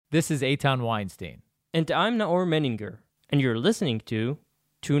This is Eitan Weinstein. And I'm Naor Menninger, and you're listening to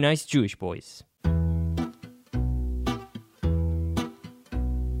Two Nice Jewish Boys.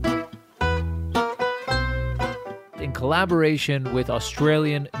 In collaboration with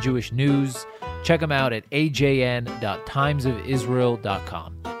Australian Jewish News, check them out at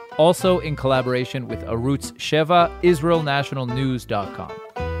ajn.timesofisrael.com. Also in collaboration with Arutz Sheva, IsraelNationalNews.com.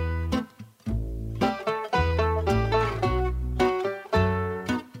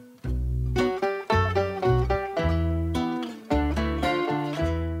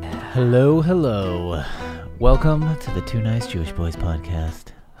 Hello. Welcome to the Two Nice Jewish Boys podcast,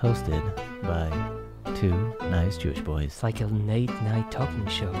 hosted by two nice Jewish boys. It's like a late night talking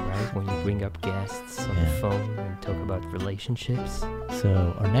show, right? When you bring up guests on the phone and talk about relationships.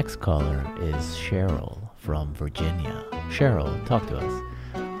 So our next caller is Cheryl from Virginia. Cheryl, talk to us.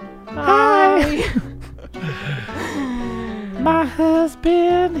 Hi. My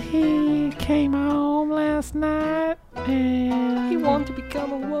husband, he came home last night and He wants to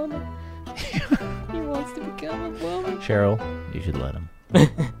become a woman. He wants to become a woman. Cheryl, you should let him.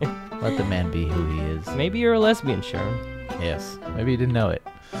 Let the man be who he is. Maybe you're a lesbian, Sharon. Yes. Maybe you didn't know it.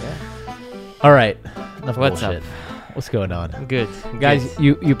 Yeah. All right. Enough What's bullshit. up? What's going on? Good. Guys,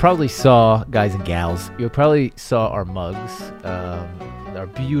 you probably saw, guys and gals, you probably saw our mugs, our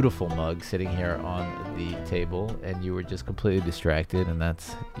beautiful mug sitting here on the table, and you were just completely distracted, and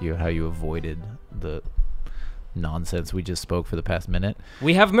that's how you avoided the nonsense we just spoke for the past minute.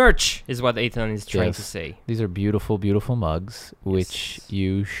 We have merch, is what Eitan is trying to Yes. say. These are beautiful, beautiful mugs, which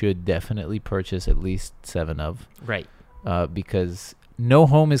you should definitely purchase at least 7 of, Right. because no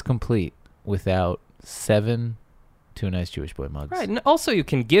home is complete without 7 Two Nice Jewish Boy mugs. Right. And also, you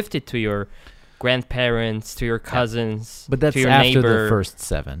can gift it to your grandparents, to your cousins, But that's to your after neighbor. the first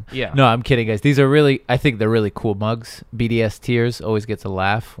 7. Yeah. No, I'm kidding, guys. I think they're really cool mugs. BDS Tears always gets a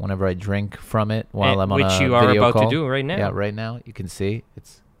laugh whenever I drink from it while I'm on a which you are video about call. to do right now. Yeah, right now. You can see.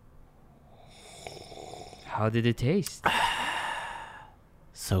 It's How did it taste?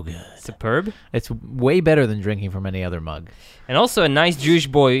 so good. Superb. It's way better than drinking from any other mug. And also a nice Jewish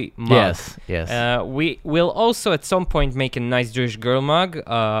boy mug. Yes. We will also at some point make a nice Jewish girl mug.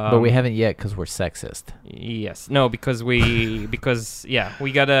 But we haven't yet because we're sexist. Yes. No, because we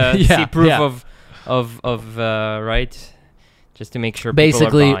gotta Yeah, see proof yeah. of right, just to make sure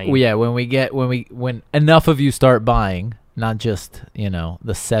Basically, people are buying. when enough of you start buying, not just,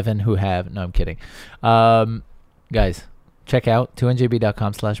 the 7 who have. No, I'm kidding. Guys, check out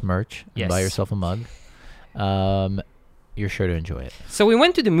 2njb.com/merch and buy Yes. yourself a mug. You're sure to enjoy it. So we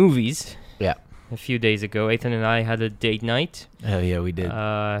went to the movies. Yeah. A few days ago, Ethan and I had a date night. Oh yeah, we did.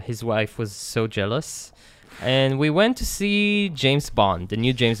 His wife was so jealous. And we went to see James Bond, the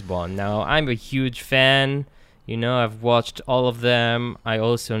new James Bond. Now, I'm a huge fan. I've watched all of them. I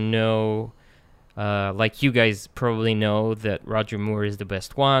also know, like you guys probably know, that Roger Moore is the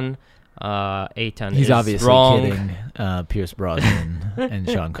best one. Eitan He's is obviously wrong. kidding. Pierce Brosnan and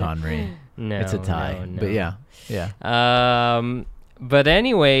Sean Connery. No, It's a tie. no. But yeah. But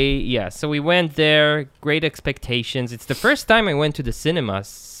anyway, yeah, so we went there, great expectations. It's the first time I went to the cinema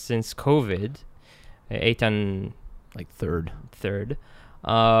since COVID. Eitan Like third.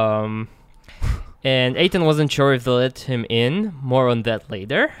 And Eitan wasn't sure if they'll let him in. More on that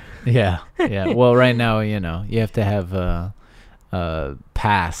later. Yeah. Well, right now, you have to have a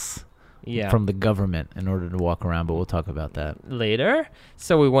pass from the government in order to walk around, but we'll talk about that later.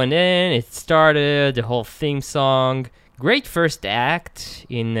 So we went in, it started, the whole theme song. Great first act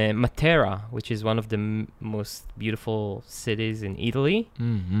in Matera, which is one of the most beautiful cities in Italy.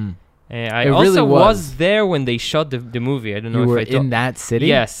 Mm-hmm. I It also really was there when they shot the movie. I don't know You if were I in that city?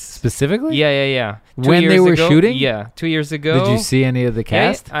 Yes. Specifically? Yeah. When they were shooting? Yeah, 2 years ago. Did you see any of the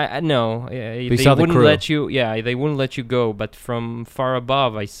cast? I no. They saw the wouldn't crew. let you. Yeah, they wouldn't let you go. But from far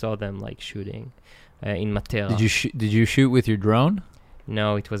above, I saw them shooting in Matera. Did you shoot with your drone?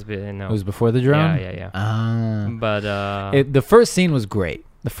 No, it was no. It was before the drone? Yeah. But But the first scene was great.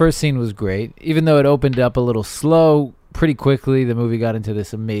 Even though it opened up a little slow, pretty quickly the movie got into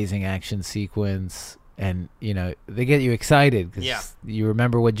this amazing action sequence, and they get you excited because you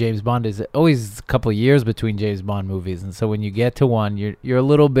remember what James Bond is. Always a couple years between James Bond movies, and so when you get to one, you're a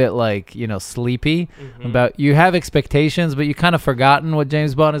little bit sleepy about. You have expectations, but you kind of forgotten what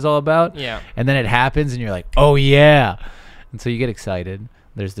James Bond is all about. Yeah. And then it happens, and you're like, oh yeah. And so you get excited.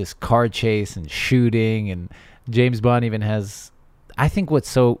 There's this car chase and shooting, and James Bond even has, I think what's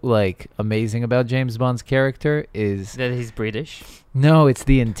so amazing about James Bond's character is that he's British. No, it's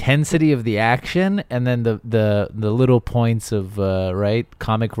the intensity of the action, and then the little points of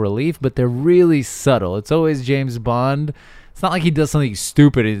comic relief, but they're really subtle. It's always James Bond It's not like he does something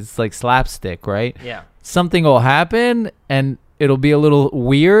stupid. It's like slapstick, right? Yeah. Something will happen and it'll be a little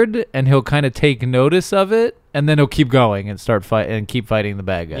weird, and he'll kind of take notice of it, and then he'll keep going and keep fighting the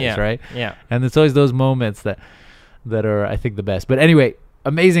bad guys, right? Yeah. And it's always those moments that are, I think, the best. But anyway,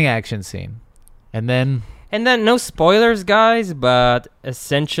 amazing action scene. And then no spoilers, guys, but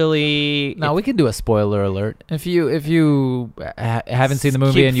essentially... now we can do a spoiler alert. If you haven't seen the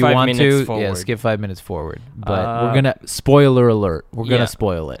movie Skip and you 5 want minutes to, forward. skip 5 minutes forward. But we're going to spoiler alert. We're going Yeah. to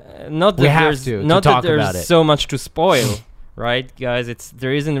spoil it. Not that We have there's, to not talk that there's about it. so much to spoil, right, guys?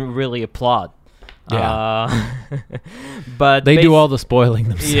 There isn't really a plot. Yeah. But They do all the spoiling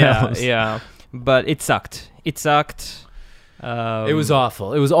themselves. Yeah. But it sucked. It sucked. It was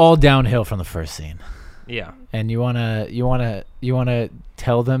awful. It was all downhill from the first scene. Yeah. And you wanna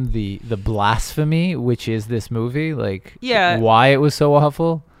tell them the blasphemy which is this movie, like why it was so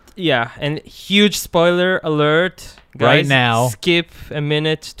awful. Yeah, and huge spoiler alert, guys. Right now. Skip a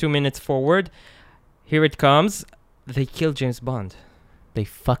minute, 2 minutes forward. Here it comes. They kill James Bond. They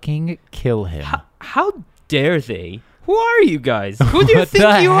fucking kill him. How dare they? Who are you guys? Who do you think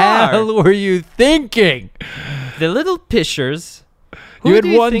What you the hell are? were you thinking? The little pishers. You had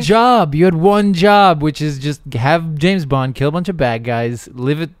one think- job. You had one job, which is just have James Bond kill a bunch of bad guys,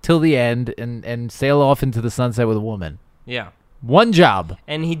 live it till the end, and sail off into the sunset with a woman. Yeah. One job.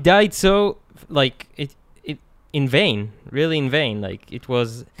 And he died so, like, it in vain. Really in vain. Like, it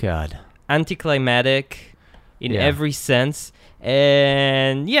was God. anticlimactic in Yeah. every sense.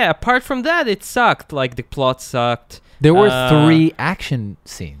 And, yeah, apart from that, it sucked. Like, the plot sucked. There were 3 action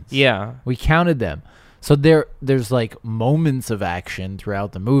scenes. Yeah. We counted them. So there's like moments of action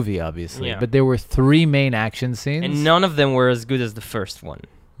throughout the movie, obviously. Yeah. But there were 3 main action scenes. And none of them were as good as the first one.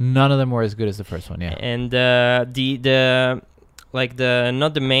 None of them were as good as the first one, yeah. And the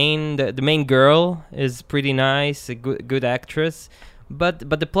main girl is pretty nice, a good actress, but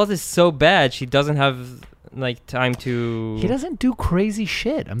the plot is so bad she doesn't have like time to. He doesn't do crazy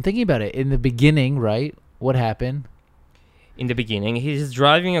shit. I'm thinking about it. In the beginning, right? What happened? In the beginning, he's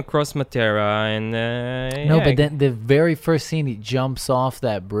driving across Matera, and No, but then the very first scene, he jumps off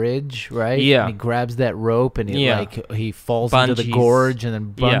that bridge, right? Yeah. And he grabs that rope, and he falls into the Bungees. gorge, and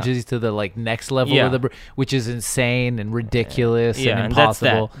then Yeah. bungees to the like next level Yeah. of the bridge, which is insane and ridiculous yeah, and and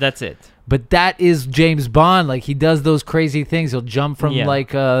impossible. that's it. But that is James Bond. Like, he does those crazy things. He'll jump from Yeah.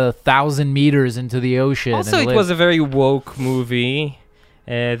 like 1,000 meters into the ocean. Also, and it was a very woke movie.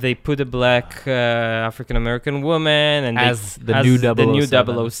 They put a black African American woman and As they, the new the new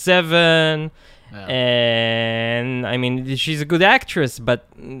 007. 007. Yeah. And I mean, she's a good actress, but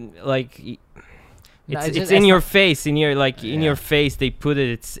like it's in your face, in your in your face. They put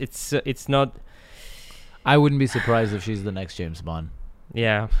it. It's not. I wouldn't be surprised if she's the next James Bond.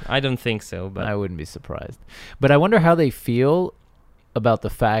 Yeah, I don't think so. But I wouldn't be surprised. But I wonder how they feel about the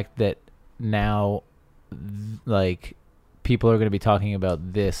fact that now, like, people are going to be talking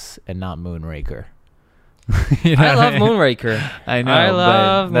about this and not Moonraker. You know I love what mean? Moonraker. I know. I but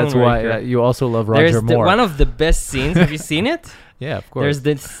love that's Moonraker. why you also love Roger There's Moore. one of the best scenes. Have you seen it? Yeah, of course. There's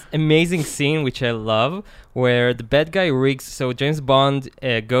this amazing scene which I love, where the bad guy rigs. So James Bond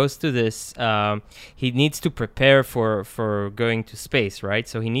goes to this. He needs to prepare for going to space, right?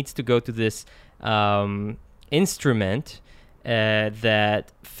 So he needs to go to this instrument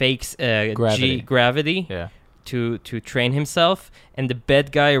that fakes gravity yeah. to train himself, and the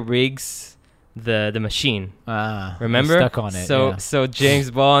bad guy rigs the machine. Remember? Stuck on it. So yeah. so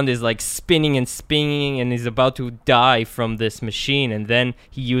James Bond is like spinning and and is about to die from this machine, and then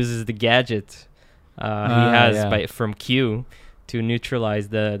he uses the gadget he has from Q to neutralize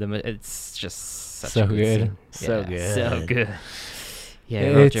the it's just such So a good good. scene. So Yeah, good. so good.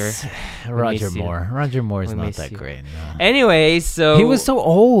 Yeah, Roger. It's Roger miss you. Moore. Roger Moore's We not miss that you. great. No. Anyway, so He was so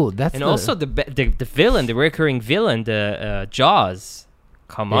old. That's and also the villain, the recurring villain, the Jaws.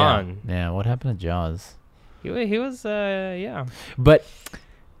 Come on, Yeah, what happened to Jaws? he was yeah. But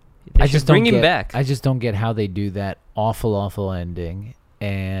They I should just bring don't him get, back. I just don't get how they do that awful ending,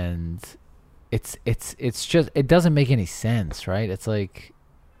 and it's just, it doesn't make any sense, right? It's like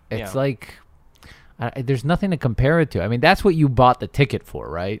there's nothing to compare it to. I mean, that's what you bought the ticket for,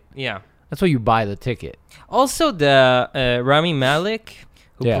 right? Yeah. That's why you buy the ticket. Also, the Rami Malek,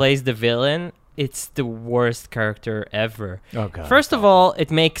 who Yeah. plays the villain, it's the worst character ever. Oh god. First of all,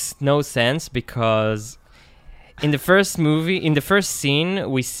 it makes no sense because in the first scene,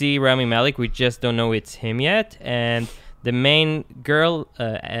 we see Rami Malek. We just don't know it's him yet, and the main girl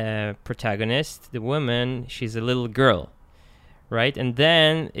protagonist, the woman, she's a little girl, right? And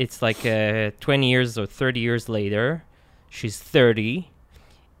then it's like 20 years or 30 years later, she's 30,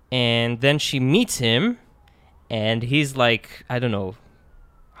 and then she meets him, and he's like, I don't know,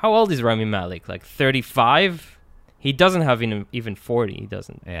 how old is Rami Malek? Like 35? He doesn't have even 40. He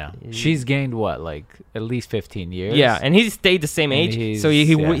doesn't. Yeah. She's gained what, like at least 15 years? Yeah, and he stayed the same And age. So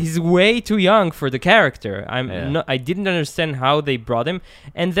he's way too young for the character. Yeah. I didn't understand how they brought him.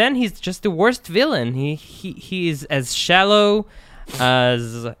 And then he's just the worst villain. He is as shallow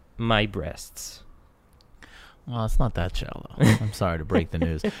as my breasts. Well, it's not that shallow. I'm sorry to break the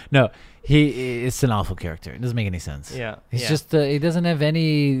news. No, it's an awful character. It doesn't make any sense. Yeah. He's just, he doesn't have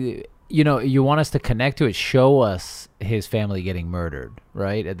any, you know, you want us to connect to it, show us his family getting murdered,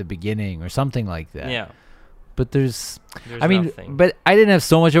 right? At the beginning or something like that. Yeah. But there's nothing. but I didn't have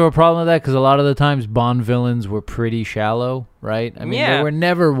so much of a problem with that because a lot of the times Bond villains were pretty shallow, right? I mean, they were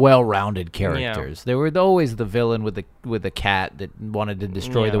never well-rounded characters. Yeah. They were always the villain with the cat that wanted to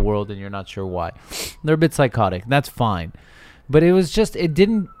destroy the world, and you're not sure why. They're a bit psychotic. That's fine, but it was just it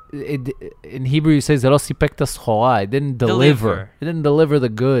didn't. In Hebrew, it says "Lo sipek taschoa." It didn't deliver. It didn't deliver the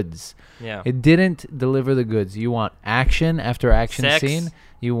goods. Yeah. It didn't deliver the goods. You want action after action scene.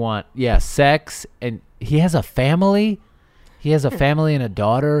 You want sex, and he has a family. He has a family and a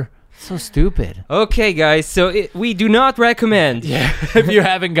daughter. So stupid. Okay, guys. So we do not recommend. Yeah. If you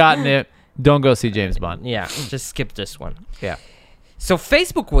haven't gotten it, don't go see James Bond. Yeah. Just skip this one. Yeah. So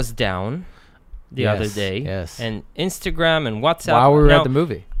Facebook was down the other day. Yes. And Instagram and WhatsApp. While we were at the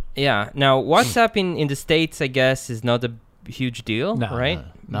movie. Yeah. Now, WhatsApp in the States, I guess, is not a huge deal, right?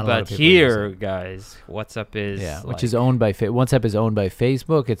 Not a lot of but people here, use it. guys, WhatsApp is which is owned by WhatsApp is owned by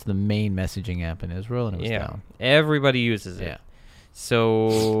Facebook. It's the main messaging app in Israel, and it was down. Everybody uses it. Yeah.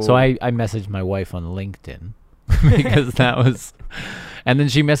 So I messaged my wife on LinkedIn because that was, and then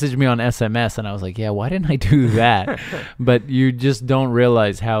she messaged me on SMS, and I was like, yeah, why didn't I do that? But you just don't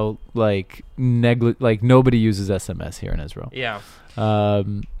realize how like nobody uses SMS here in Israel. Yeah.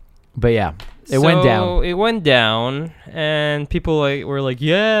 But yeah, it went down. It went down, and people were like,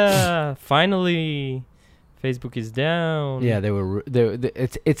 "Yeah, finally, Facebook is down." Yeah, they were.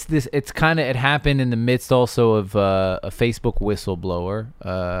 It happened in the midst also of a Facebook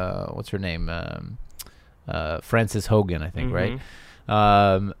whistleblower. What's her name? Frances Hogan, I think, right?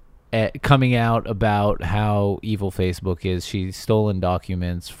 Coming out about how evil Facebook is. She's stolen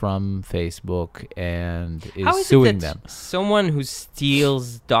documents from Facebook and is suing them. Someone who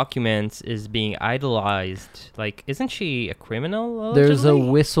steals documents is being idolized. Like, isn't she a criminal? Allegedly? There's a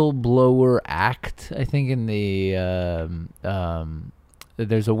whistleblower act, I think, in the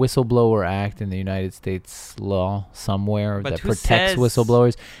there's a whistleblower act in the United States law somewhere that protects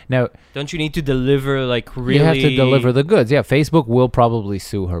whistleblowers. Now, don't you need to deliver really? You have to deliver the goods. Yeah, Facebook will probably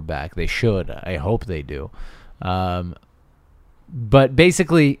sue her back. They should. I hope they do. But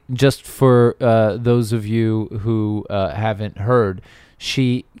basically, just for those of you who haven't heard,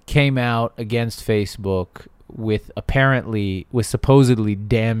 she came out against Facebook with supposedly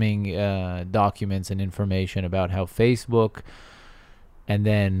damning documents and information about how Facebook. And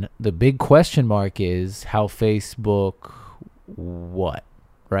then the big question mark is how Facebook, what,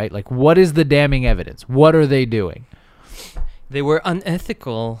 right? Like, what is the damning evidence? What are they doing? They were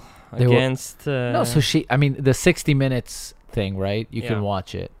unethical against... No, so the 60 Minutes thing, right? You can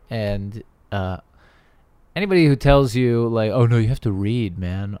watch it. And anybody who tells you, like, oh, no, you have to read,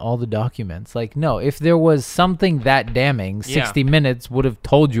 man, all the documents. Like, no, if there was something that damning, 60 Minutes would have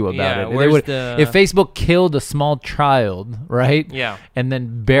told you about it. If Facebook killed a small child, right? Yeah. And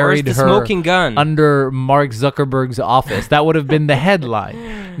then buried her smoking gun under Mark Zuckerberg's office, that would have been the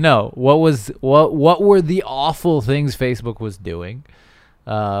headline. No, what were the awful things Facebook was doing?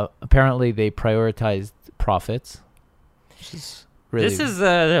 Apparently, they prioritized profits, which is really... This is,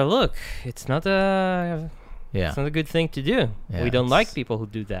 look, it's not a... Yeah. It's not a good thing to do. Yeah, we don't like people who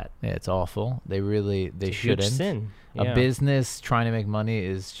do that. Yeah, it's awful. They shouldn't. Huge sin. A business trying to make money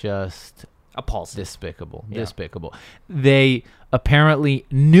is just appalling. Despicable. Yeah. Despicable. They apparently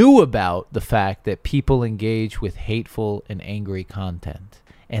knew about the fact that people engage with hateful and angry content,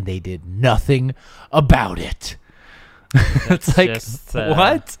 and they did nothing about it. It's like, just,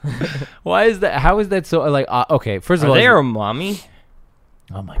 what? Why is that? How is that so? Like, okay, first of all, are they our mommy?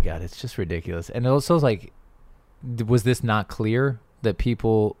 Oh my God, it's just ridiculous. And also, like, was this not clear that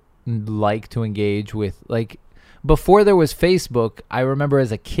people like to engage with, like, before there was Facebook, I remember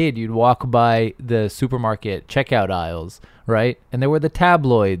as a kid, you'd walk by the supermarket checkout aisles, right? And there were the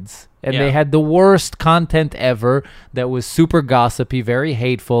tabloids, and they had the worst content ever that was super gossipy, very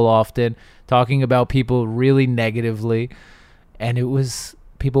hateful often, talking about people really negatively. And it was...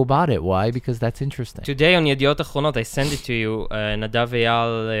 people bought it. Why? Because that's interesting. Today on Yediot Achronot, I sent it to you. Nadav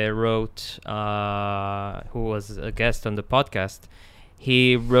Eyal wrote, who was a guest on the podcast.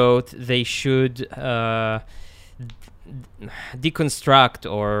 He wrote they should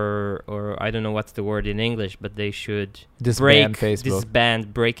deconstruct or I don't know what's the word in English, but they should Disband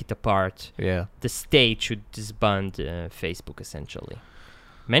Facebook. break it apart. Yeah. The state should disband Facebook essentially.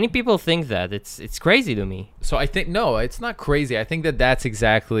 Many people think that. It's crazy to me. So I think, no, it's not crazy. I think that that's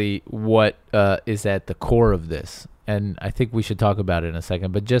exactly what is at the core of this. And I think we should talk about it in a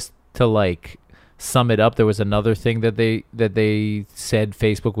second. But just to like sum it up, there was another thing that they said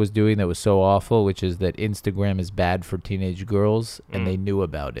Facebook was doing that was so awful, which is that Instagram is bad for teenage girls, and they knew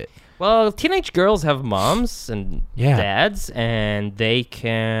about it. Well, teenage girls have moms and dads, and they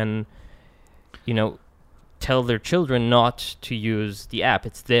can, tell their children not to use the app.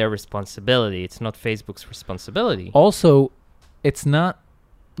 It's their responsibility. It's not Facebook's responsibility. Also, it's not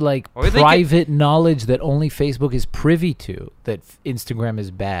like private knowledge that only Facebook is privy to, that Instagram is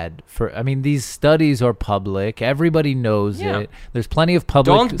bad for. I mean, these studies are public. Everybody knows it. There's plenty of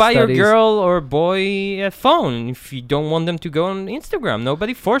public Don't buy studies. your girl or boy a phone if you don't want them to go on Instagram.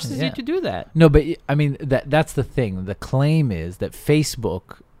 Nobody forces you to do that. No, but I mean, that's the thing. The claim is that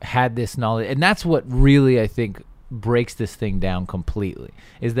Facebook had this knowledge, and that's what really, I think, breaks this thing down completely,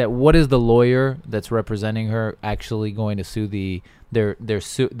 is that what is the lawyer that's representing her actually going to sue they're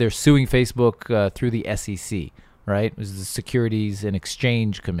suing Facebook through the SEC, right? It was the Securities and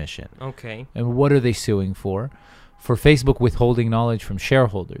Exchange Commission. Okay. And what are they suing for? For Facebook withholding knowledge from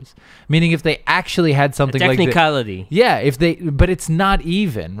shareholders. Meaning if they actually had something like technicality. But it's not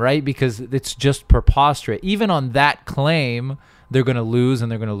even, right? Because it's just preposterous. Even on that claim, they're going to lose, and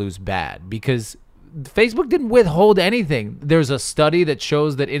they're going to lose bad, because Facebook didn't withhold anything. There's a study that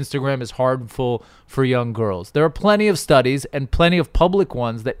shows that Instagram is harmful for young girls. There are plenty of studies and plenty of public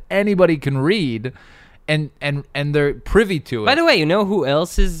ones that anybody can read, and they're privy to it. By the way, you know who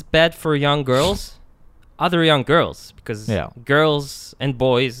else is bad for young girls? Other young girls, because girls and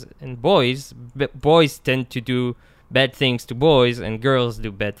boys tend to do bad things to boys, and girls do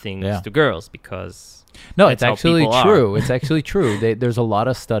bad things to girls, because no, it's actually true. It's actually true. There's a lot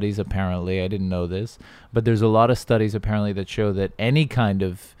of studies, apparently. I didn't know this, but there's a lot of studies apparently that show that any kind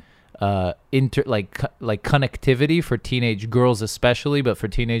of connectivity for teenage girls especially, but for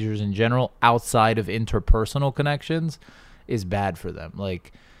teenagers in general, outside of interpersonal connections, is bad for them.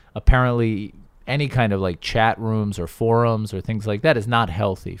 Like, apparently any kind of like chat rooms or forums or things like that is not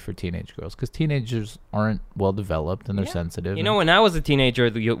healthy for teenage girls, because teenagers aren't well developed and they're sensitive. When I was a teenager,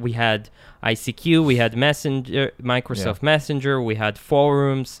 we had ICQ, we had Messenger, Microsoft Messenger, we had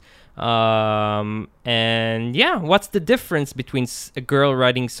forums, and what's the difference between a girl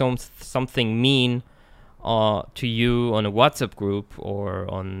writing something mean to you on a WhatsApp group or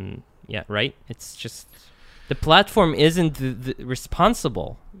on right? It's just the platform isn't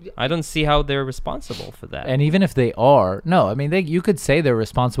responsible. I don't see how they're responsible for that. And even if they are, no, I mean, you could say they're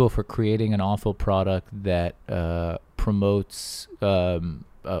responsible for creating an awful product that promotes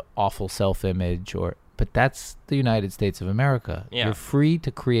awful self-image, but that's the United States of America. Yeah. You're free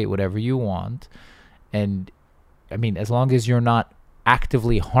to create whatever you want, and I mean, as long as you're not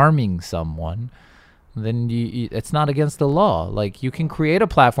actively harming someone, then it's not against the law. Like, you can create a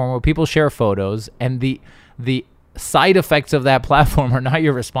platform where people share photos, and the side effects of that platform are not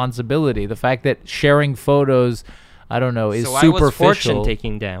your responsibility. The fact that sharing photos, I don't know, is superficial. Why was 4chan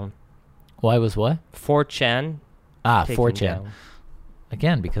taking down? Why was what? 4chan. 4chan. Down.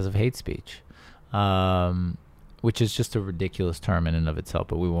 Again, because of hate speech, which is just a ridiculous term in and of itself,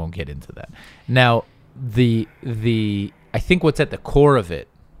 but we won't get into that. Now, I think what's at the core of it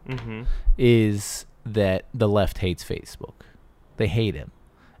is that the left hates Facebook. They hate him.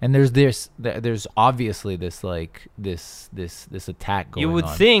 And there's obviously this attack going on. You would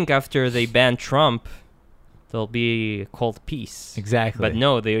think after they ban Trump, there'll be cold peace. Exactly. But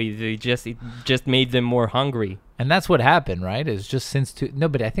no, it just made them more hungry. And that's what happened, right? It's just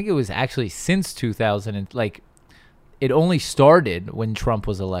but I think it was actually since 2000, and like, it only started when Trump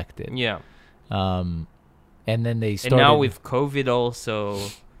was elected. Yeah. And then they started. And now with COVID also.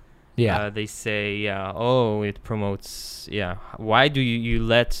 Yeah. They say, it promotes, Why do you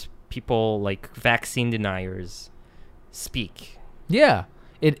let people like vaccine deniers speak? Yeah.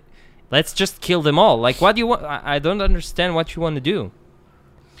 Let's just kill them all. Like, what do you want? I don't understand what you want to do.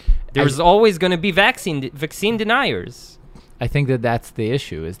 There's always going to be vaccine deniers. I think that's the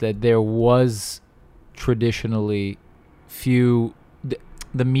issue, is that there was traditionally the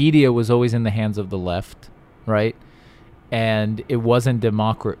media was always in the hands of the left, right? And it wasn't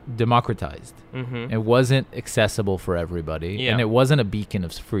democratized. Mm-hmm. It wasn't accessible for everybody. Yeah. And it wasn't a beacon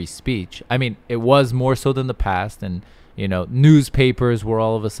of free speech. I mean, it was more so than the past. And, newspapers were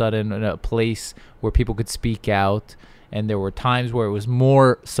all of a sudden a place where people could speak out. And there were times where it was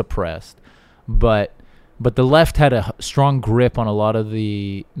more suppressed. But But the left had a strong grip on a lot of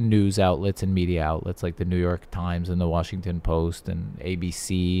the news outlets and media outlets like the New York Times and the Washington Post and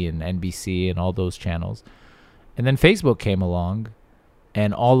ABC and NBC and all those channels. And then Facebook came along,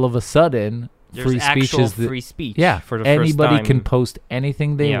 and all of a sudden, There's free speech actual is the, free speech. yeah, for the first anybody time. can post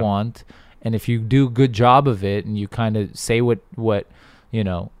anything they Yeah. want, and if you do a good job of it and you kind of say what you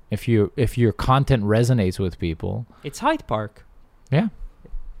know, if your content resonates with people, It's Hyde Park. yeah,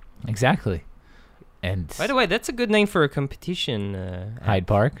 exactly. And By the way, that's a good name for a competition. Hyde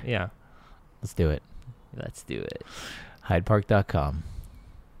Park, Yeah, let's do it. let's do it. HydePark.com.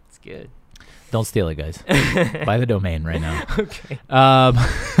 It's good. Don't steal it, guys. Buy the domain right now. Okay.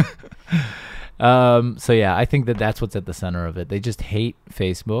 So yeah, I think that's what's at the center of it. They just hate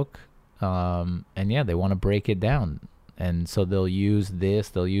Facebook, and yeah, they want to break it down. And so they'll use this.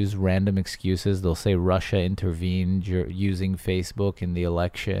 They'll use random excuses. They'll say Russia intervened using Facebook in the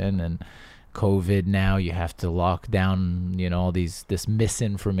election and COVID. Now you have to lock down. You know, all this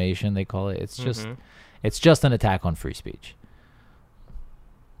misinformation they call it. It's just an attack on free speech.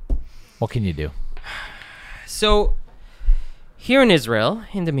 What can you do? So, here in Israel,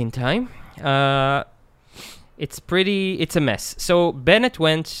 in the meantime, it's a mess. So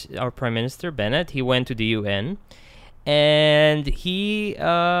our Prime Minister Bennett, he went to the UN, and he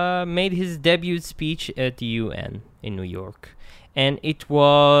made his debut speech at the UN in New York, and it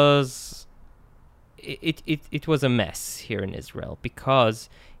was a mess here in Israel because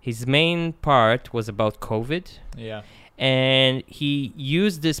his main part was about COVID. Yeah. And he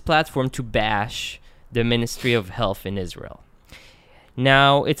used this platform to bash the Ministry of Health in Israel.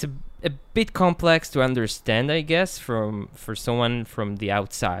 Now, it's a bit complex to understand, I guess, for someone from the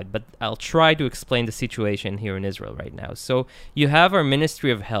outside, but I'll try to explain the situation here in Israel right now. So you have our Ministry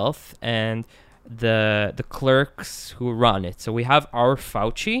of Health and the clerks who run it. So we have our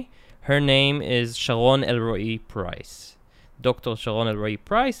Fauci. Her name is Sharon Elroi-Price, Dr. Sharon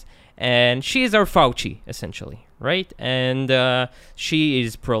Elroi-Price, and she is our Fauci, essentially. Right? And she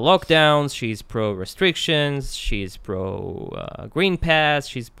is pro-lockdowns, she's pro-restrictions, she's pro-Green Pass,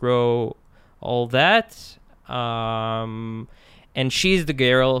 she's pro all that. And she's the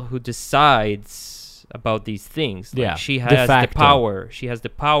girl who decides about these things. Like, Yeah, she de has the facto. power. She has the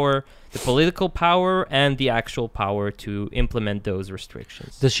power, the political power, and the actual power to implement those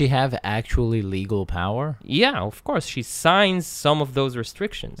restrictions. Does she have actually legal power? Yeah, of course. She signs some of those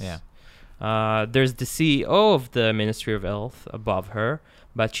restrictions. Yeah. There's the CEO of the Ministry of Health above her,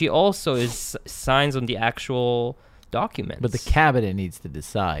 but she also signs on the actual documents. But the cabinet needs to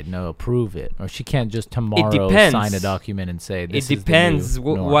decide, approve it, or she can't just tomorrow depends. sign a document and say this it depends is the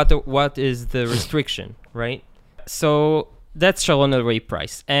new norm. what is the restriction, right? So that's Sharon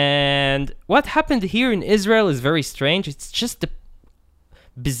Elroi-Price. And what happened here in Israel is very strange. It's just the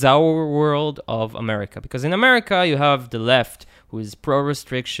bizarre world of America, because in America you have the left, who is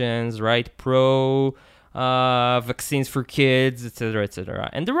pro-restrictions, right? Vaccines for kids, etc., etc.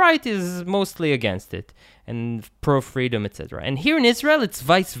 And the right is mostly against it, and pro-freedom, etc. And here in Israel, it's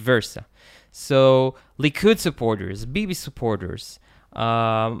vice versa. So Likud supporters, Bibi supporters,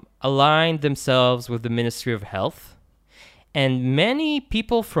 aligned themselves with the Ministry of Health. And many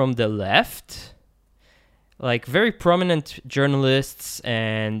people from the left, like very prominent journalists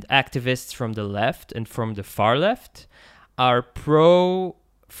and activists from the left and from the far left, are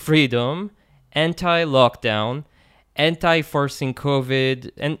pro-freedom, anti-lockdown, anti-forcing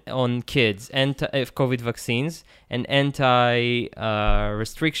COVID on kids, anti-COVID vaccines, and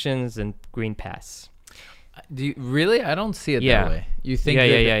anti-restrictions and Green Pass. Do you, really? I don't see it Yeah. that way. You think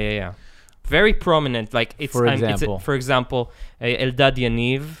Yeah. Very prominent. Like it's For example? for example, Eldad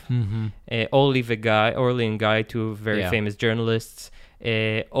Yaniv, Orly and Guy, two very Yeah. famous journalists,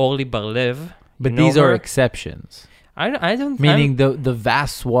 Orly Bar-Lev. But you know these are her? I exceptions. don't Meaning the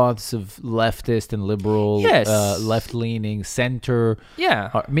vast swaths of leftist and liberal, Yes. left-leaning, center. Yeah.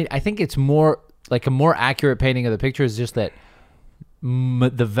 I mean, I think it's more like a more accurate painting of the picture is just that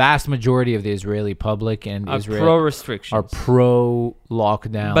the vast majority of the Israeli public and Israel pro-restrictions. are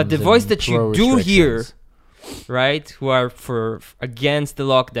pro-lockdown. But the voice that you do hear, right, who are against the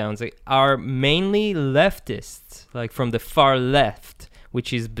lockdowns, are mainly leftists, like from the far left,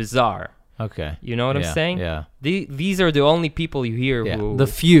 which is bizarre. Okay. You know what I'm saying? Yeah. These are the only people you hear Yeah. who... The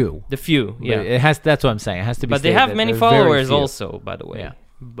few. The few, But yeah. It has. That's what I'm saying. It has to be. But they stated have that many they're very followers few. also, by the way. Yeah.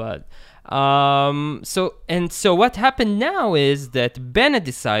 But so what happened now is that Bennett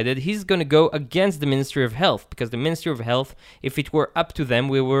decided he's going to go against the Ministry of Health, because the Ministry of Health, if it were up to them,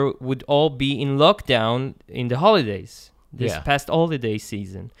 would all be in lockdown in the holidays, this past holiday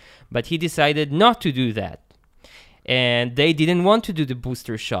season. But he decided not to do that. And they didn't want to do the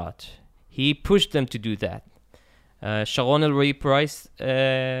booster shot. he pushed them to do that. Sharon Elroi Price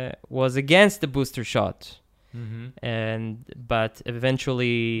was against the booster shot, but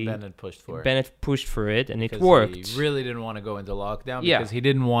eventually Bennett pushed for it. Bennett pushed for it, and it worked. He really didn't want to go into lockdown because he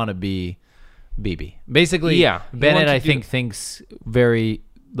didn't want to be Bibi. Basically, Bennett, I think, thinks very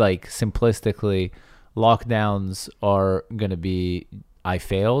like simplistically, lockdowns are gonna be I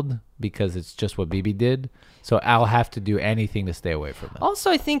failed because it's just what Bibi did. So I'll have to do anything to stay away from them. Also,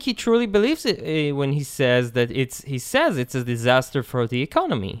 I think he truly believes it when he says that it's a disaster for the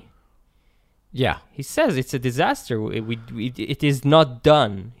economy. Yeah. He says it's a disaster. It is not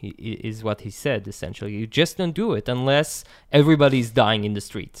done, is what he said, essentially. You just don't do it unless everybody's dying in the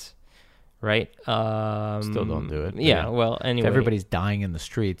streets, right? Still don't do it. Yeah, well, anyway. If everybody's dying in the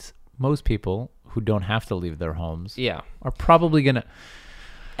streets, most people who don't have to leave their homes are probably going to...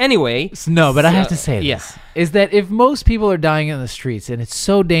 Anyway. No, but I have to say this. Is that if most people are dying in the streets and it's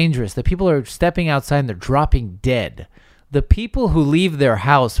so dangerous that people are stepping outside and they're dropping dead, the people who leave their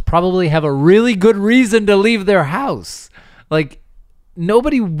house probably have a really good reason to leave their house. Like,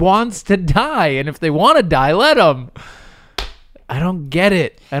 nobody wants to die. And if they want to die, let them. I don't get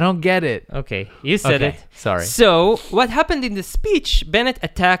it. Okay, you said it. Sorry. So, what happened in the speech, Bennett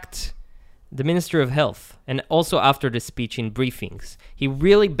attacked the Minister of Health, and also after the speech in briefings, he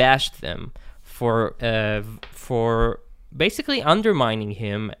really bashed them for basically undermining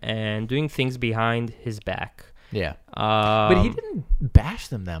him and doing things behind his back. Yeah, but he didn't bash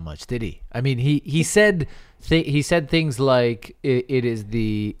them that much, did he? I mean, he said things like it is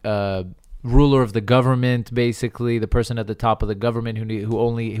the ruler of the government, basically the person at the top of the government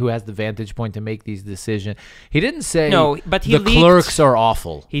who has the vantage point to make these decisions. He didn't say no, but he leaked, clerks are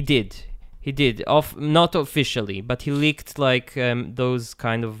awful. He did, not officially, but he leaked like those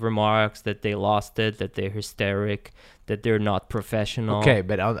kind of remarks that they lost it, that they're hysteric, that they're not professional. Okay,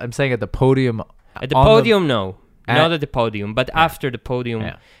 but I'm saying at the podium. At the podium, no. Not at the podium, but after the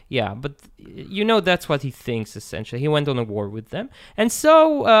podium, but that's what he thinks, essentially. He went on a war with them. And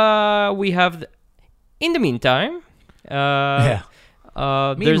so we have, in the meantime...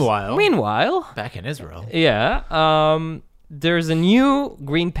 Meanwhile... Back in Israel. There's a new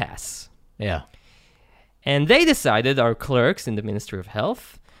green pass. Yeah. And they decided, our clerks in the Ministry of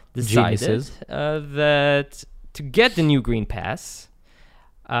Health decided that to get the new green pass...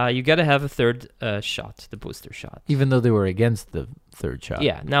 you got to have a third shot, the booster shot. Even though they were against the third shot.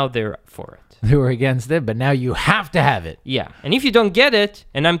 Yeah, now they're for it. They were against it, but now you have to have it. Yeah, and if you don't get it,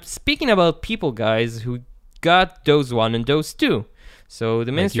 and I'm speaking about people, guys, who got dose 1 and dose 2. So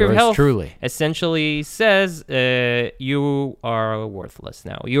the Ministry of Health essentially says you are worthless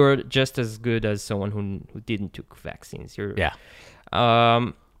now. You're just as good as someone who didn't took vaccines. The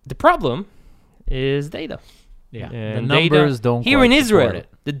problem is data. Yeah, the numbers don't here in Israel.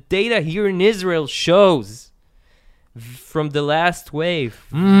 The data here in Israel shows from the last wave.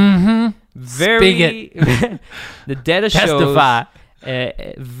 Very the data shows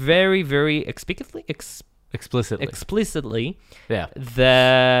very, very explicitly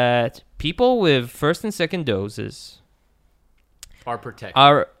that people with first and second doses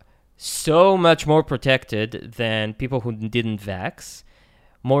are so much more protected than people who didn't vax.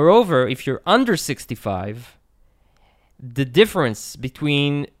 Moreover, if you're under 65, the difference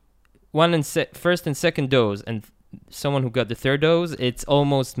between first and second dose and someone who got the third dose, it's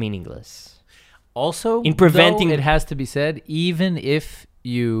almost meaningless. Also, in preventing, it has to be said, even if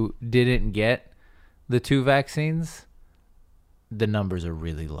you didn't get the 2 vaccines, the numbers are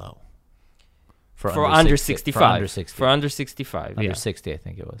really low. For under 65. For under 65. Under 60, I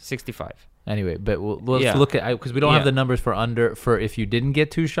think it was. 65. Anyway, but let's look at, because we don't have the numbers for if you didn't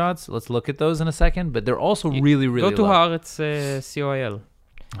get 2 shots. Let's look at those in a second. But they're also really, really low. Go to Haaretz COIL.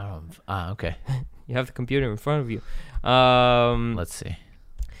 Okay. You have the computer in front of you. Let's see.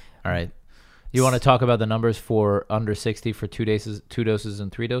 All right. You want to talk about the numbers for under 60 for 2 doses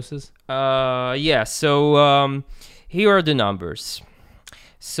and 3 doses? Yeah. So here are the numbers.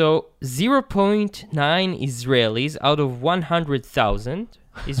 So 0.9 Israelis out of 100,000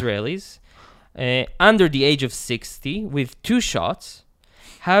 Israelis under the age of 60 with 2 shots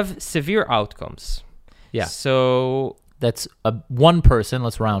have severe outcomes. Yeah. So that's one person,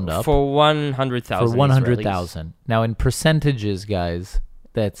 let's round up. For 100,000 For 100,000. Now in percentages, guys,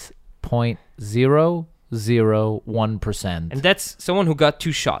 that's 0.001%. And that's someone who got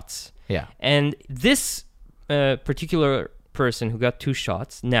 2 shots. Yeah. And this particular person who got 2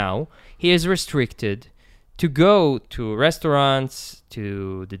 shots, now he is restricted to go to restaurants,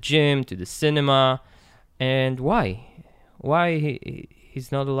 to the gym, to the cinema. And why? Why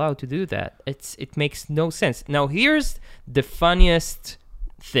he's not allowed to do that? It makes no sense. Now here's the funniest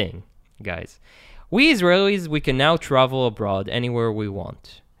thing guys. We Israelis, we can now travel abroad anywhere we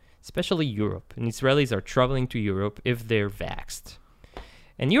want, especially Europe. And Israelis are traveling to Europe if they're vaxxed.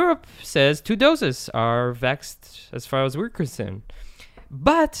 And Europe says 2 doses are vaxxed as far as we're concerned.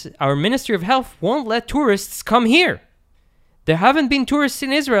 But our Ministry of Health won't let tourists come here. There haven't been tourists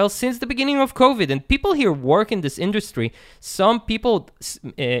in Israel since the beginning of COVID, and people here work in this industry. Some people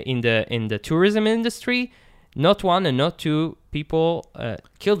in the tourism industry, not one and not two people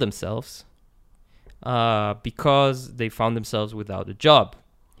killed themselves because they found themselves without a job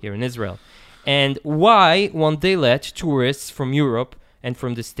here in Israel. And why won't they let tourists from Europe and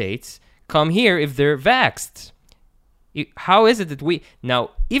from the States come here if they're vaxxed? How is it that now,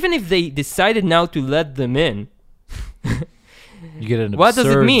 even if they decided now to let them in, you get an what does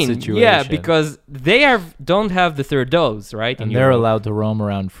it mean? situation. Yeah, because they don't have the 3rd dose, right? And they're allowed to roam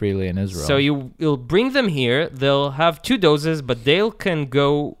around freely in Israel. So you'll bring them here. They'll have 2 doses, but they'll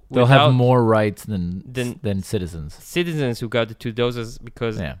have more rights than citizens. Citizens who got the 2 doses,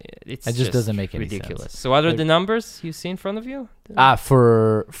 because it just doesn't make any ridiculous. sense. So what are the numbers you see in front of you?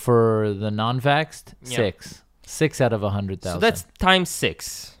 For the non-vaxxed, 6. 6 out of 100,000. So that's times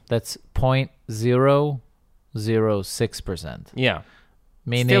 6. That's 0.006%. Yeah.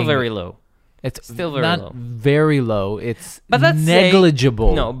 Meaning still very low. It's still very not low. Very low. It's but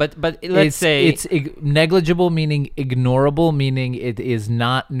negligible. But let's say it's negligible, meaning ignorable, meaning it is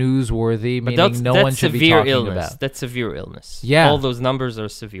not newsworthy, meaning no one should be talking about. That's severe illness. Yeah. All those numbers are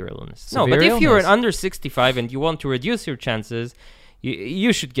severe illness. Severe but if illness. you're under 65 and you want to reduce your chances,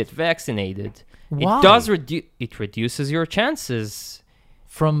 you should get vaccinated. Why? It reduces your chances.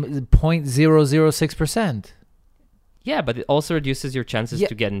 From 0.006%. Yeah, but it also reduces your chances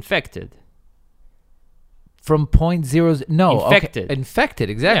to get infected. From 0.0... No, infected. Okay. Infected,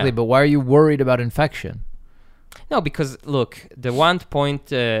 exactly. Yeah. But why are you worried about infection? No, because, look, the 1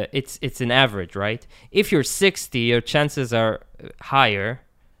 point, it's an average, right? If you're 60, your chances are higher.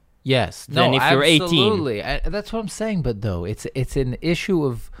 Yes. Than if you're 18. Absolutely. That's what I'm saying, but though, it's an issue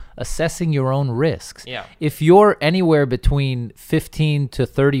of assessing your own risks. Yeah. If you're anywhere between 15 to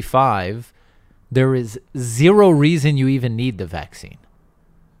 35, there is zero reason you even need the vaccine.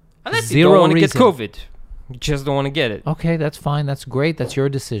 Unless you don't want to get COVID. You just don't want to get it. Okay, that's fine. That's great. That's your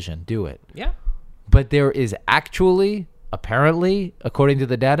decision. Do it. Yeah. But there is actually, apparently, according to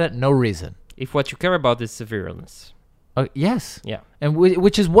the data, no reason. If what you care about is severe illness. Yes. Yeah. And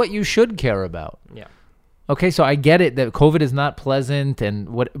which is what you should care about. Yeah. Okay, so I get it that COVID is not pleasant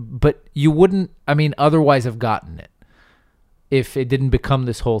but you wouldn't, otherwise have gotten it if it didn't become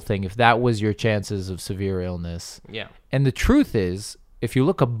this whole thing, if that was your chances of severe illness. Yeah. And the truth is, if you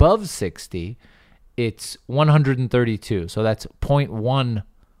look above 60, it's 132. So that's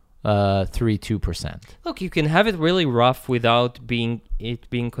 0.132%. Look, you can have it really rough without being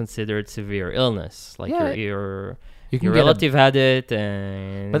considered severe illness. Like your relative had it,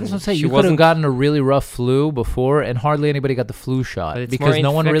 and but that's what I'm saying. You could have gotten a really rough flu before, and hardly anybody got the flu shot because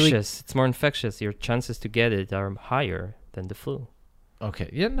no one really. It's more infectious. Your chances to get it are higher than the flu. Okay,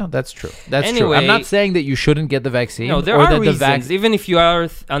 yeah, no, that's true. That's true. I'm not saying that you shouldn't get the vaccine. No, there are reasons. Even if you are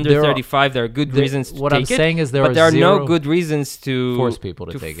under 35, there are good reasons to take it. What I'm saying is there are no good reasons to force people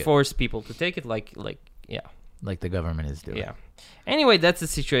to take it. Force people to take it, like the government is doing. Yeah. Anyway, that's the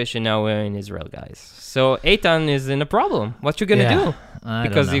situation now in Israel, guys. So Eitan is in a problem. What you gonna do?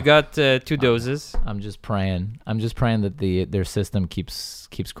 Because you got 2 doses. I'm just praying. That their system keeps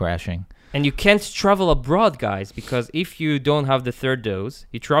crashing. And you can't travel abroad, guys, because if you don't have the 3rd dose,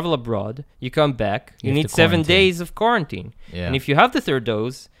 you travel abroad, you come back, you need 7 days of quarantine. Yeah. And if you have the 3rd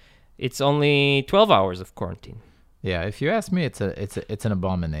dose, it's only 12 hours of quarantine. Yeah, if you ask me, it's an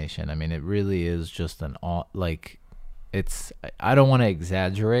abomination. It really is just I don't want to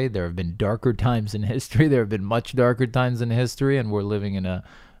exaggerate. There have been darker times in history. There have been much darker times in history, and we're living in a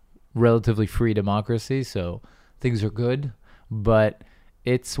relatively free democracy, so things are good. But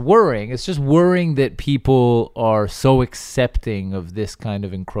it's worrying. It's just worrying that people are so accepting of this kind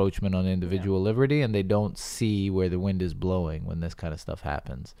of encroachment on individual liberty, and they don't see where the wind is blowing when this kind of stuff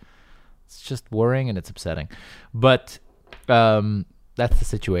happens. It's just worrying, and it's upsetting. But that's the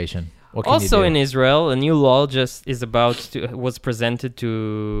situation. Also in Israel, a new law was presented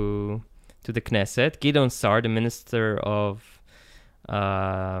to the Knesset. Gideon Sar, the Minister of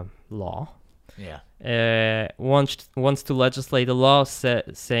Law, wants to legislate a law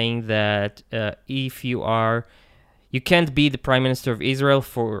saying that if you can't be the Prime Minister of Israel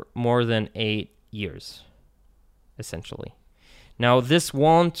for more than 8 years, essentially. Now, this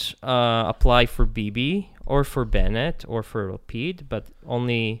won't apply for Bibi or for Bennett or for Lapid, but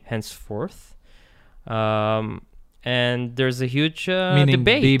only henceforth. and there's a huge Meaning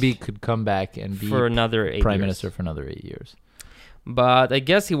debate Bibi could come back and be for another 8 prime years. minister for another 8 years. But I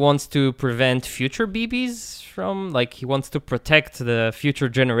guess he wants to prevent future Bibis from, like, he wants to protect the future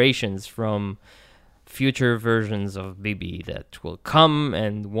generations from future versions of Bibi that will come,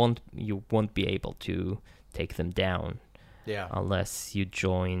 and you won't be able to take them down unless you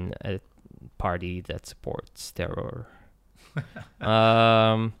join a party that supports terror.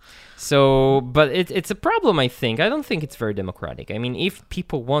 But it's a problem, I think. I don't think it's very democratic. I mean, if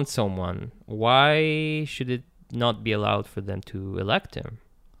people want someone, why should it not be allowed for them to elect him?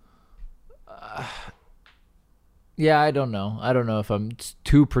 Yeah, I don't know. I don't know if I'm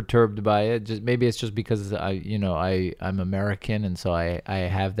too perturbed by it. Maybe it's just because I'm American, and so I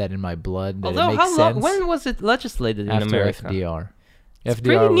have that in my blood. That Although, it makes sense. when was it legislated in After America? FDR? It's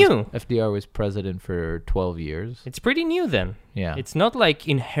pretty new. FDR was president for 12 years. It's pretty new then. Yeah. It's not like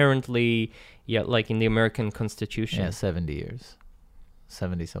inherently, like in the American Constitution. Yeah, 70 years.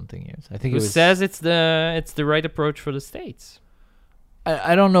 70-something years. I think Who it was. says it's the right approach for the states?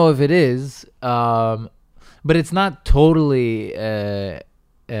 I don't know if it is, but it's not totally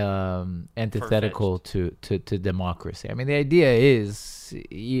antithetical to democracy. I mean, the idea is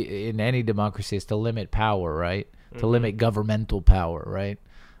in any democracy is to limit power, right? To limit governmental power, right?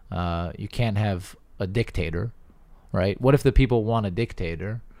 You can't have a dictator, right? What if the people want a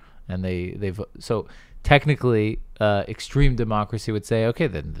dictator, and they've so technically extreme democracy would say, okay,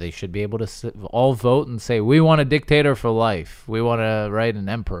 then they should be able to all vote and say, we want a dictator for life. We want to write an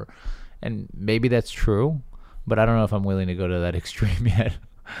emperor, and maybe that's true, but I don't know if I'm willing to go to that extreme yet.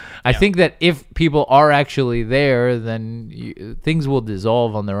 I think that if people are actually there, then things will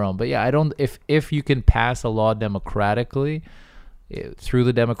dissolve on their own. But yeah, I don't. If you can pass a law democratically through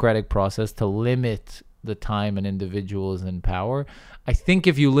the democratic process to limit the time an individual is in power, I think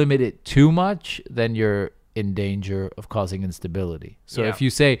if you limit it too much, then you're in danger of causing instability. So if you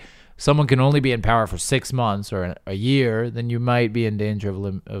say someone can only be in power for 6 months or a year, then you might be in danger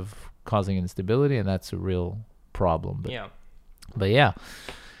of causing instability, and that's a real problem. But yeah,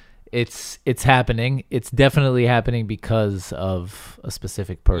 it's happening. It's definitely happening because of a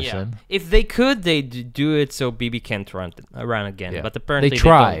specific person. Yeah. If they could, they'd do it so Bibi can't run again. Yeah. But apparently they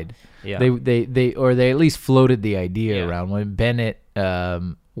tried. Yeah. They at least floated the idea around when Bennett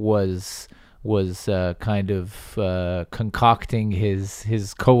was kind of concocting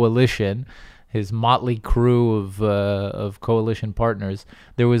his coalition, his motley crew of coalition partners.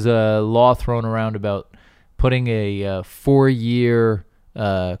 There was a law thrown around about putting a 4-year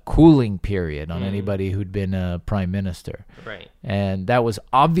cooling period on anybody who'd been a prime minister. Right. And that was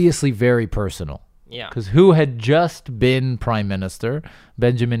obviously very personal. Yeah. Because who had just been prime minister?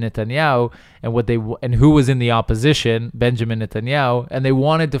 Benjamin Netanyahu. And who was in the opposition? Benjamin Netanyahu. And they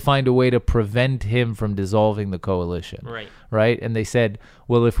wanted to find a way to prevent him from dissolving the coalition. Right? And they said,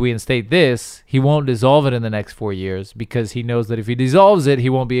 well, if we instate this, he won't dissolve it in the next 4 years because he knows that if he dissolves it,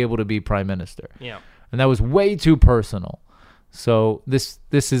 he won't be able to be prime minister. Yeah. And that was way too personal. So this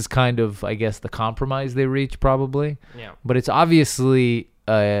is kind of, I guess, the compromise they reached probably. Yeah. But it's obviously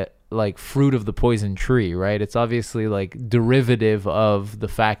like fruit of the poison tree, right? It's obviously like derivative of the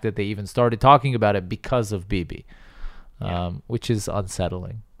fact that they even started talking about it because of Bibi, which is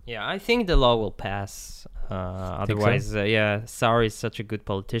unsettling. Yeah, I think the law will pass. Otherwise, Saar is such a good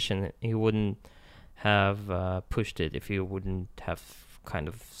politician. He wouldn't have pushed it if he wouldn't have kind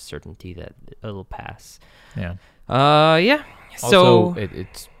of certainty that it'll pass. Yeah. So also,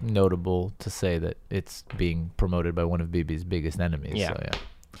 it's notable to say that it's being promoted by one of Bibi's biggest enemies. Yeah.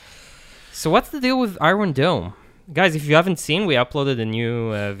 So, So what's the deal with Iron Dome? Guys, if you haven't seen, we uploaded a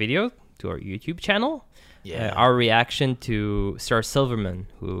new video to our YouTube channel. Yeah. Our reaction to Sarah Silverman,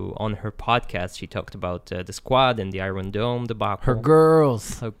 who on her podcast, she talked about the squad and the Iron Dome debacle. Her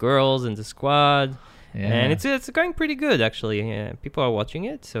girls and the squad. Yeah. And it's going pretty good, actually. People are watching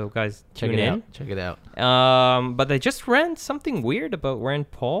it, so guys, tune in. Check it out. But I just ran something weird about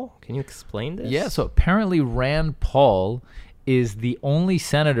Rand Paul. Can you explain this? Yeah, so apparently Rand Paul is the only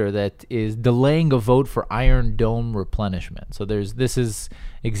senator that is delaying a vote for Iron Dome replenishment. So this is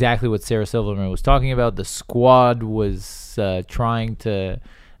exactly what Sarah Silverman was talking about. The squad was trying to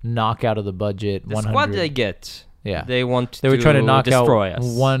knock out of the budget. The squad they get. Yeah, they were trying to knock out us.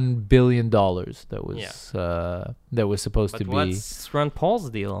 $1 billion that was supposed to be. What's Rand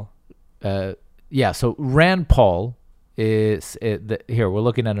Paul's deal? So Rand Paul here we're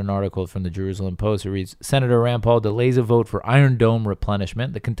looking at an article from the Jerusalem Post. It reads, Senator Rand Paul delays a vote for Iron Dome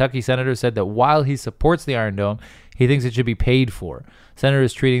replenishment. The Kentucky senator said that while he supports the Iron Dome, he thinks it should be paid for. Senator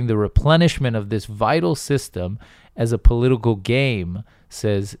is treating the replenishment of this vital system as a political game,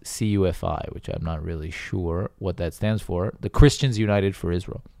 says CUFI, which I'm not really sure what that stands for, the Christians United for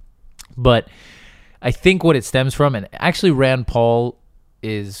Israel. But I think what it stems from, and actually Rand Paul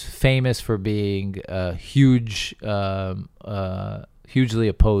is famous for being hugely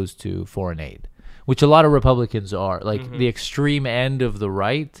opposed to foreign aid, which a lot of Republicans are. Like the extreme end of the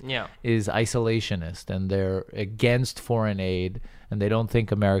right is isolationist, and they're against foreign aid, and they don't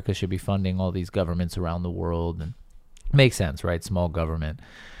think America should be funding all these governments around the world. And makes sense, right? Small government.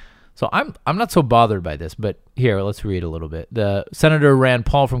 So I'm not so bothered by this, but here, let's read a little bit. The Senator Rand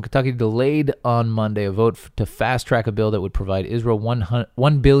Paul from Kentucky delayed on Monday a vote to fast-track a bill that would provide Israel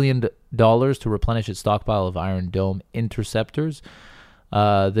 $1 billion to replenish its stockpile of Iron Dome interceptors.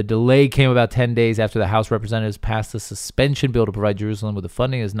 The delay came about 10 days after the House Representatives passed a suspension bill to provide Jerusalem with the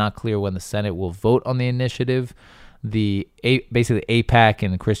funding. It is not clear when the Senate will vote on the initiative. Basically, AIPAC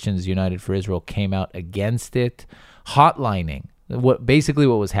and Christians United for Israel came out against it. Hotlining. What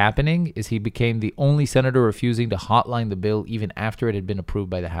was happening is he became the only senator refusing to hotline the bill even after it had been approved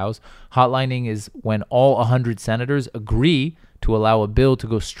by the House. Hotlining is when all 100 senators agree to allow a bill to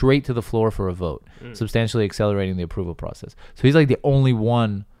go straight to the floor for a vote, substantially accelerating the approval process. So he's like the only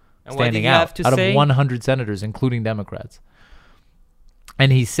one standing out of 100 senators, including Democrats.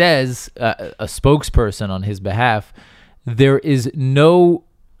 And he says, a spokesperson on his behalf, there is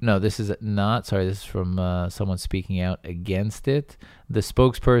this is from someone speaking out against it. The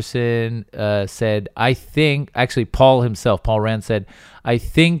spokesperson said, Paul Rand said, I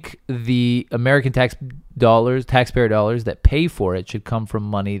think the American taxpayer dollars that pay for it should come from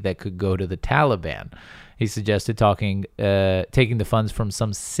money that could go to the Taliban. He suggested taking the funds from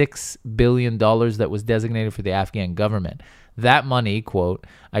some $6 billion that was designated for the Afghan government. That money, quote,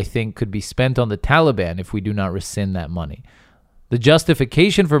 I think could be spent on the Taliban if we do not rescind that money. The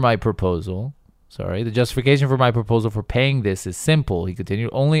justification for my proposal for paying this is simple, he continued.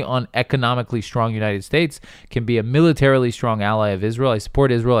 Only an economically strong United States can be a militarily strong ally of Israel. I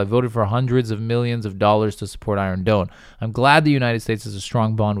support Israel. I voted for hundreds of millions of dollars to support Iron Dome. I'm glad the United States has a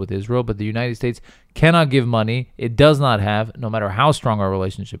strong bond with Israel, but the United States cannot give money it does not have, no matter how strong our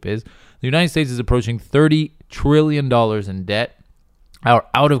relationship is. The United States is approaching $30 trillion in debt. Our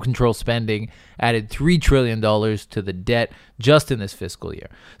out-of-control spending added $3 trillion to the debt just in this fiscal year.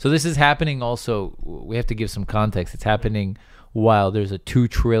 So this is happening also, we have to give some context. It's happening while there's a $2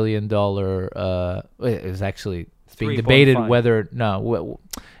 trillion, it was actually being debated 5. whether,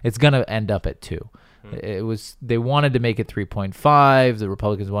 it's going to end up at 2. They wanted to make it 3.5. The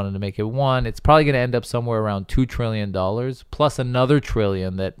Republicans wanted to make it 1. It's probably going to end up somewhere around $2 trillion plus another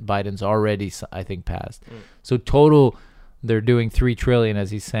trillion that Biden's already, I think, passed. So total, they're doing $3 trillion, as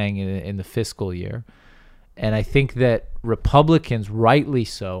he's saying, in the fiscal year. And I think that Republicans, rightly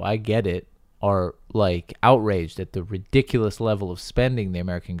so, I get it, are like outraged at the ridiculous level of spending the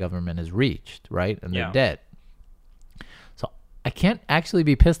American government has reached, right? And their debt. So I can't actually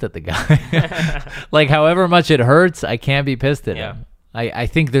be pissed at the guy. Like, however much it hurts, I can't be pissed at him. I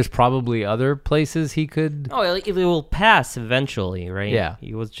think there's probably other places he could. Oh, it will pass eventually, right? Yeah.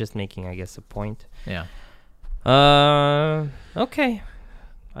 He was just making, I guess, a point. Yeah. Okay.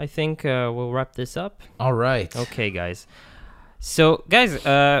 I think we'll wrap this up. All right. Okay, guys. So, guys,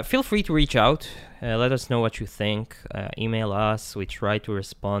 feel free to reach out. Let us know what you think. Email us. We try to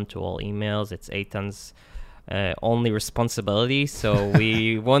respond to all emails. It's Eitan's only responsibility, so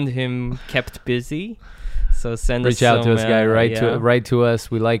we want him kept busy. So reach out to us, guy. Write to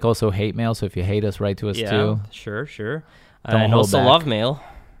us. We like also hate mail, so if you hate us, write to us too. Sure. Don't and hold also back. love mail.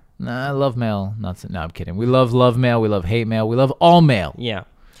 Nah, I love mail. No, I'm kidding. We love mail. We love hate mail. We love all mail. Yeah.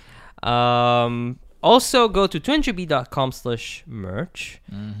 Also, go to twinjb.com/merch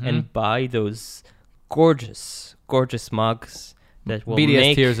and buy those gorgeous mugs that will BDS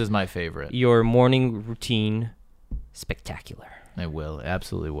make Tears is my favorite. your morning routine spectacular. It will. It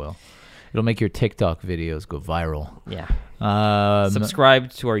absolutely will. It'll make your TikTok videos go viral. Yeah. Um, Subscribe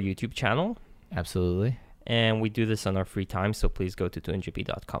to our YouTube channel. Absolutely. And we do this on our free time, so please go to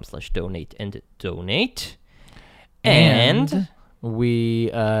twinjb.com/donate and donate. And we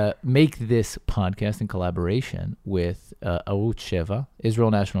make this podcast in collaboration with Arutz Sheva,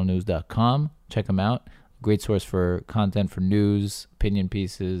 IsraelNationalNews.com. Check them out. Great source for content for news, opinion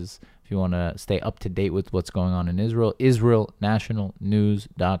pieces. If you want to stay up to date with what's going on in Israel,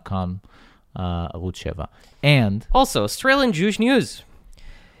 IsraelNationalNews.com, Arutz Sheva. And also, Australian Jewish news.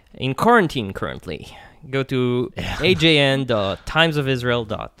 In quarantine currently. Go to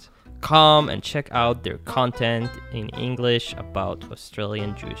ajn.timesofisrael.com and check out their content in English about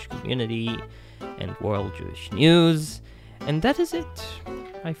Australian Jewish community and world Jewish news. And that is it,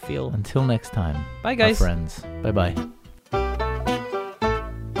 I feel. Until next time. Bye, guys. Our friends. Bye-bye.